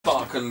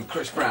Mark and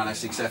Chris Brown,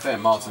 Essex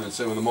FM, Martin and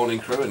Sue and the morning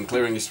crew, and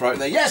clearing his throat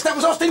there. Yes, that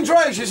was Austin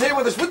Drage, who's here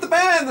with us with the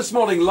band this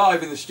morning,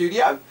 live in the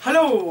studio.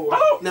 Hello!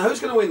 Hello! Now, who's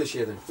going to win this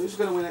year then? Who's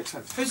going to win X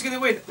Factor? Who's going to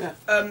win?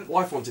 Yeah.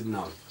 Wife wanted to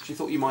know. She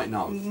thought you might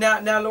know.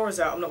 Now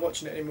Laura's out, I'm not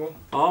watching it anymore.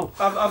 Oh.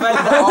 I've had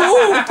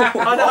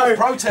I know.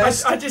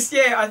 Protest. I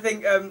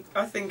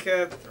think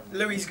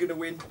Louis going to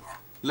win.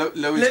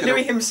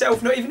 Louis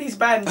himself, not even his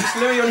band, just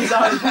Louis on his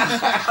own.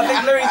 I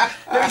think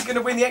Louis going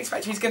to win the X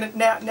Factor. He's going to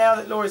now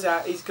that Laura's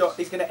out, he's going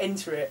to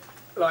enter it.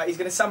 Like he's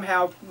going to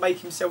somehow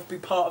make himself be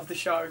part of the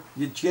show.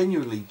 You're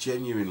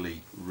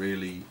genuinely,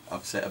 really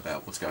upset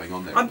about what's going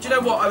on there. Do you know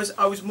what?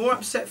 I was more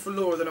upset for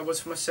Laura than I was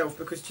for myself,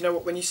 because do you know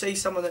what? When you see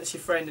someone that's your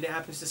friend and it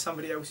happens to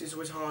somebody else, it's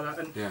always harder.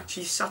 And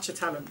she's such a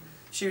talent.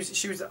 She was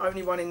the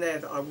only one in there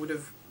that I would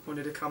have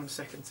wanted to come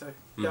second to.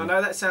 Yeah, I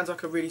know that sounds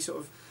like a really sort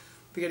of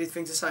big-headed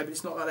thing to say, but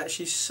it's not like that.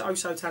 She's so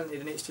talented,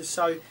 and it's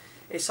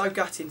so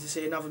gutting to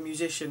see another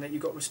musician that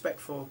you've got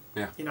respect for,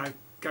 you know,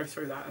 go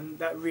through that, and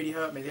that really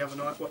hurt me the other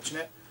night watching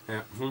it.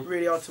 Yeah.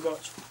 Really hard to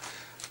watch.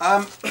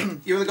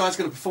 You and the guys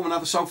going to perform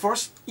another song for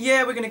us?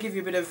 Yeah, we're going to give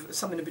you a bit of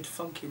something a bit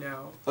funky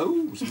now.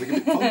 Oh, something a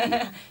bit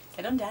funky.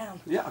 Get on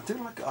down. Yeah, I do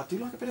like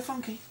a bit of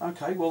funky.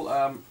 Okay,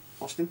 well,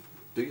 Austin,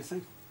 do your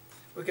thing.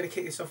 We're going to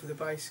kick this off with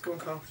the bass. Go on,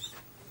 Carl.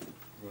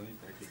 Well, you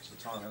better keep some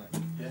time, haven't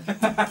you?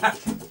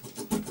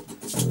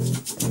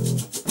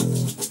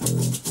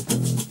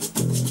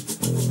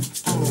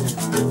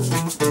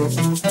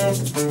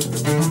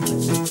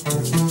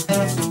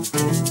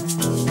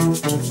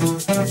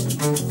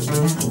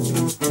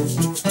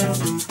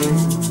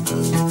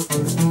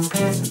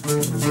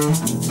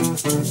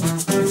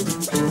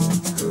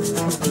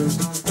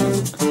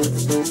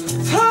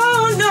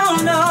 Oh no,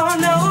 no,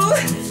 no.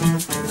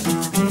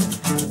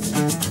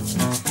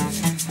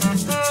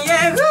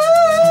 Yeah, ooh.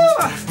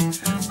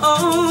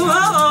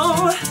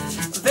 Oh,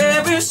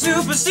 very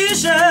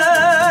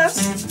superstitious.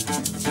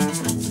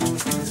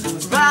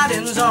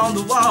 Writings on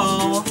the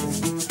wall.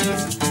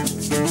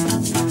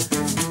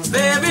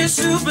 Very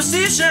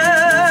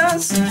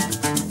superstitious.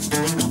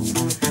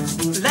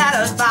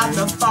 Ladders about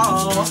to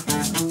fall.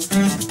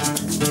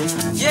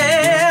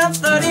 Yeah,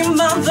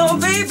 30-month-old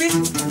baby.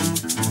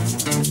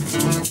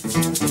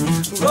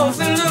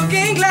 Broken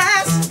looking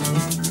glass.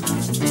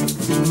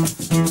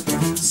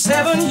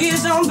 7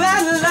 years on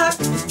bad luck.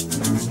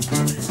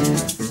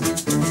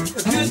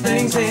 Good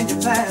things in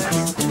your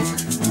past.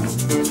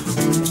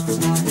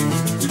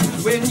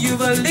 When you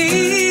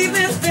believe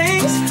in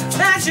things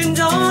that you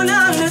don't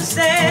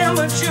understand,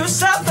 but you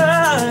suffer,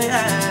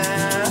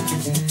 yeah.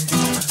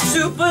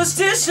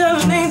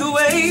 Superstition ain't the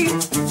way.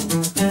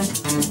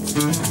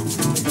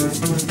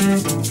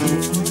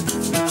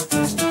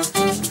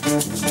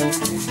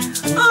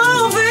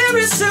 Oh,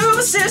 very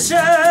superstitious.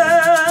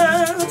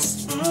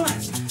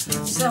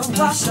 So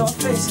wash your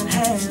face and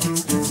hands.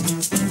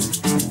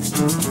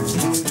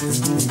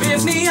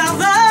 Rid me of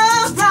the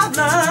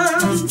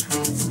problem.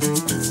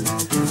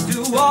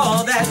 Do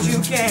all that you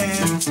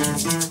can.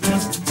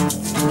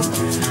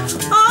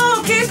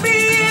 Oh, keep me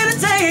in a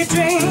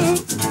daydream.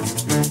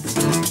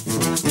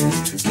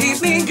 Keep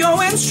me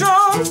going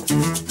strong.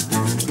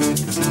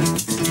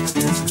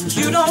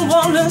 You don't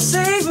wanna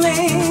save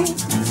me.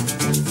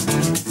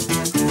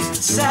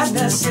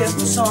 Sadness is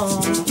the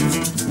song.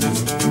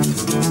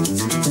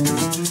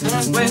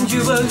 When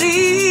you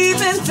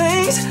believe in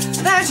things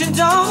that you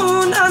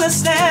don't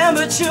understand,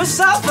 but you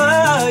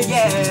suffer,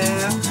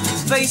 yeah.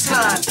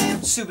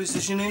 Baseline,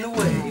 superstition in a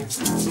way.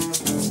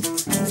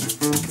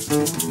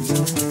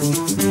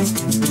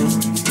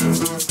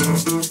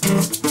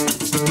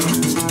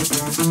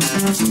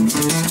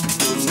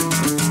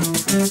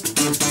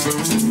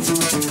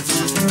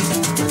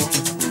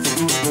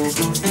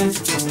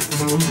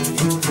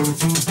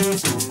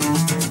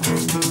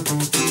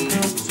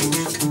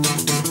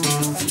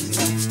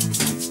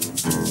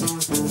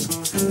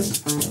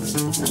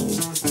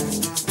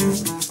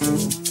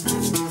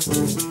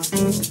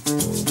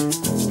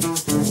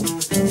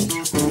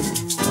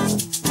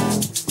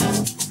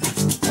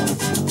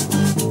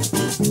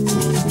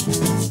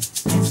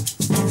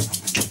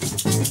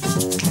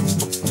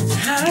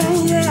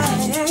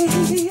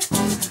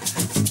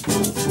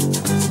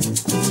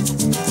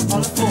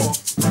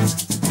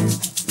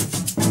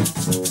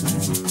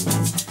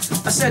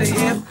 I said a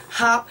hip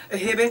hop, a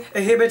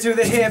hibbit to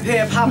the hip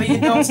hip hopper, you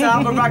don't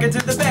stop, a rocket to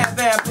the bam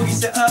bam boogie,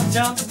 set up,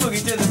 jump the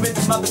boogie to the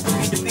rhythm of the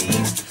boogie to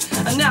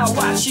beat. And now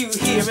what you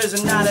hear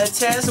is not a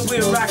test, so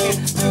we're rocking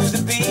to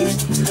the beat.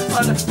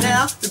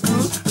 Now the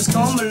groove has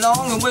come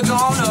along and we're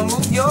gonna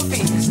move your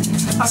feet.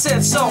 I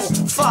said so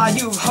far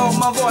you've heard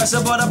my voice,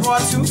 but I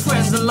brought two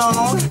friends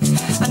along.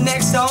 And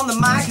next on the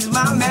mic is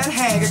my man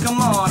Hank.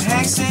 Come on,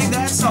 Hank, sing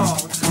that song.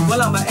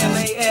 Well, I'm a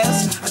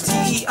M-A-S, a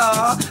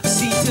T-E-R, a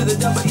C to the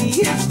double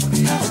E.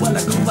 Well,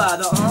 I go by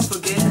the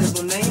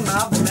unforgettable name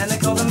of the man they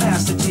call the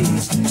Master G.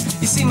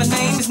 You see, my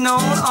name is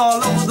known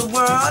all over the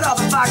world. All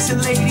the foxy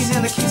ladies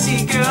and the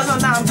cutesy girls.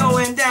 And I'm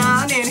going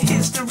down in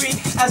history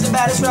as the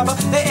baddest rapper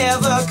there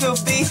ever could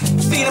be.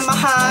 Feeding my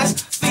highs,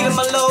 feeling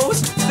my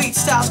lows. Feet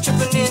stop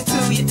tripping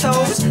into your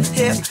toes.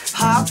 Hip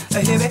hop,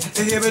 a hippie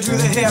to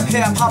the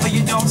hip hopper.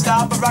 You don't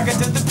stop, but rock it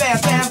to the bam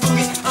bam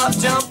boogie. Up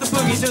jump the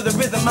boogie to the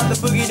rhythm of the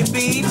boogie to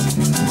beat.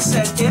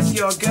 Said if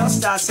your girl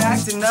starts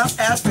acting up,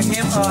 ask for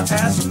him or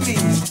ask for me.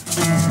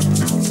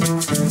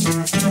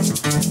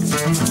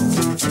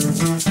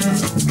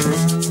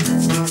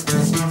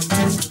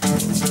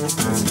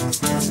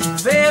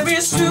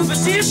 Various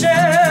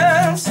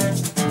superstitions,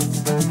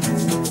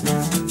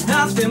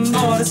 nothing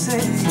more to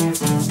say.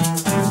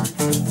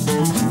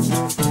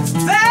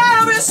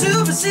 Various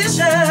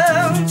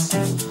superstitions,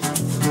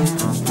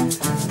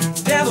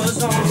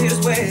 devil's on his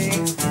way.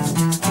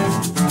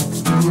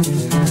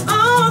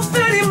 Oh,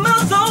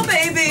 30-month-old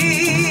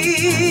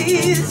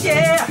babies,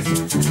 yeah,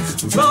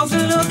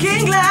 broken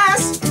looking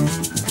glass.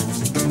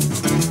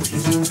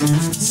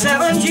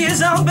 7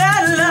 years of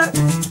bad luck,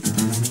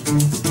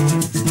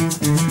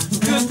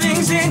 good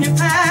things in your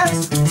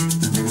past.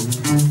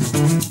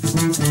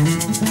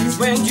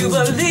 When you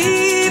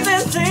believe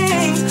in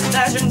things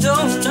that you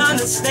don't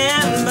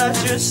understand, but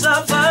you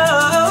suffer.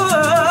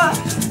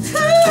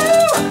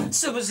 Ooh,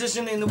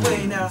 superstition in the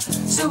way now.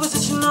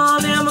 Superstition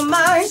all in my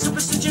mind.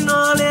 Superstition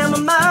all in my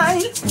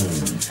mind.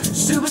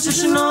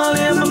 Superstition all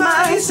in my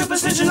mind.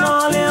 Superstition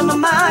all in my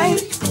mind.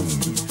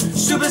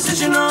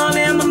 Superstition all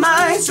in my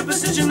mind.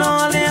 Superstition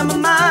all in my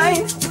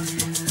mind.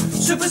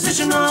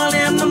 Superstition all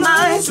in my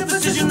mind.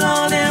 Superstition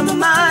all in my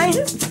mind.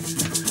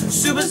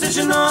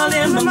 Superstition all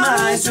in my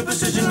mind.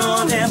 Superstition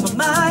all in my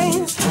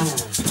mind.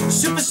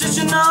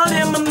 Superstition all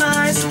in my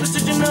mind.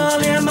 Superstition all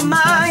in my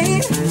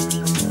mind.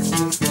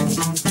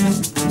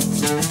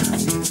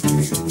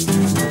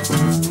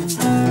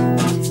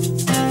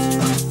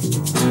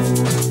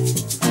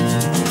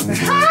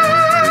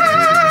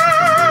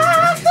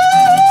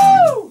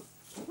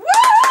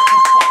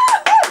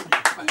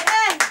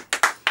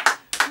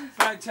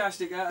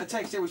 Fantastic. A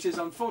text here which says,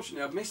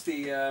 unfortunately, I've missed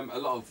the a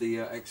lot of the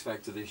X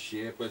Factor this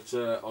year, but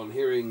on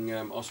hearing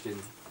Austin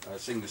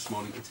sing this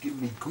morning, it's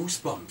given me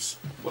goosebumps.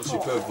 What a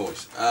superb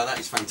voice. That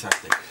is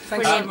fantastic.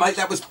 Mate,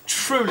 that was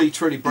truly,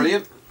 truly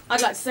brilliant.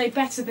 I'd like to say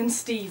better than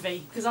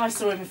Stevie, because I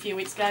saw him a few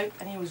weeks ago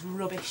and he was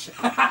rubbish.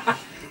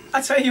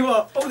 I tell you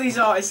what, all these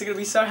artists are going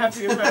to be so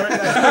happy with me right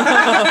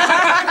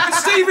now.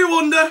 Stevie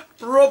Wonder,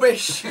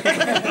 rubbish.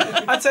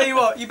 I tell you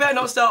what, you better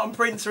not start on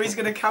Prince or he's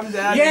going to come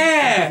down.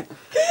 Yeah!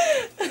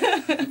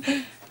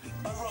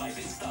 Arrive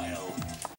in style.